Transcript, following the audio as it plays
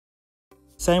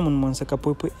Mwansa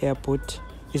Kapwepwe Airport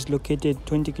is located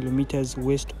 20 kilometers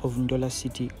west of Ndola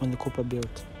city on the Copper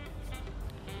Belt.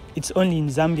 It's only in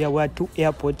Zambia where two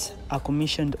airports are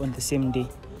commissioned on the same day.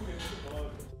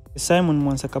 The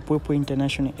Mwansa Kapwepwe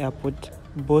International Airport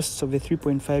boasts of a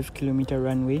 3.5-kilometer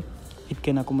runway. It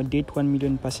can accommodate 1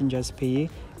 million passengers per year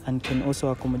and can also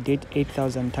accommodate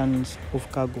 8,000 tons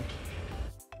of cargo.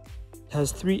 It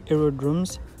has 3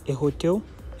 aerodromes, a hotel,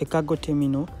 a cargo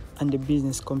terminal, and a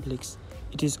business complex.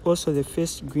 It is also the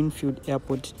first greenfield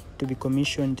airport to be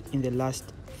commissioned in the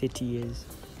last 30 years.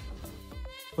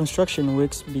 Construction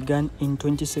works began in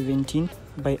 2017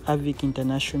 by Avic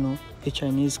International, a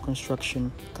Chinese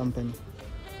construction company.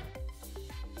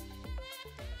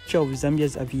 The future of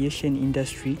Zambia's aviation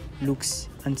industry looks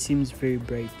and seems very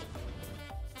bright.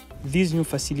 These new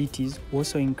facilities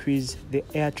also increase the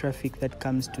air traffic that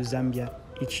comes to Zambia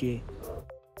each year.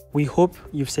 We hope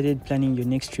you've started planning your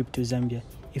next trip to Zambia.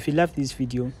 If you loved this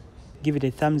video, give it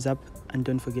a thumbs up and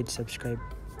don't forget to subscribe.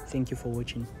 Thank you for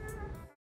watching.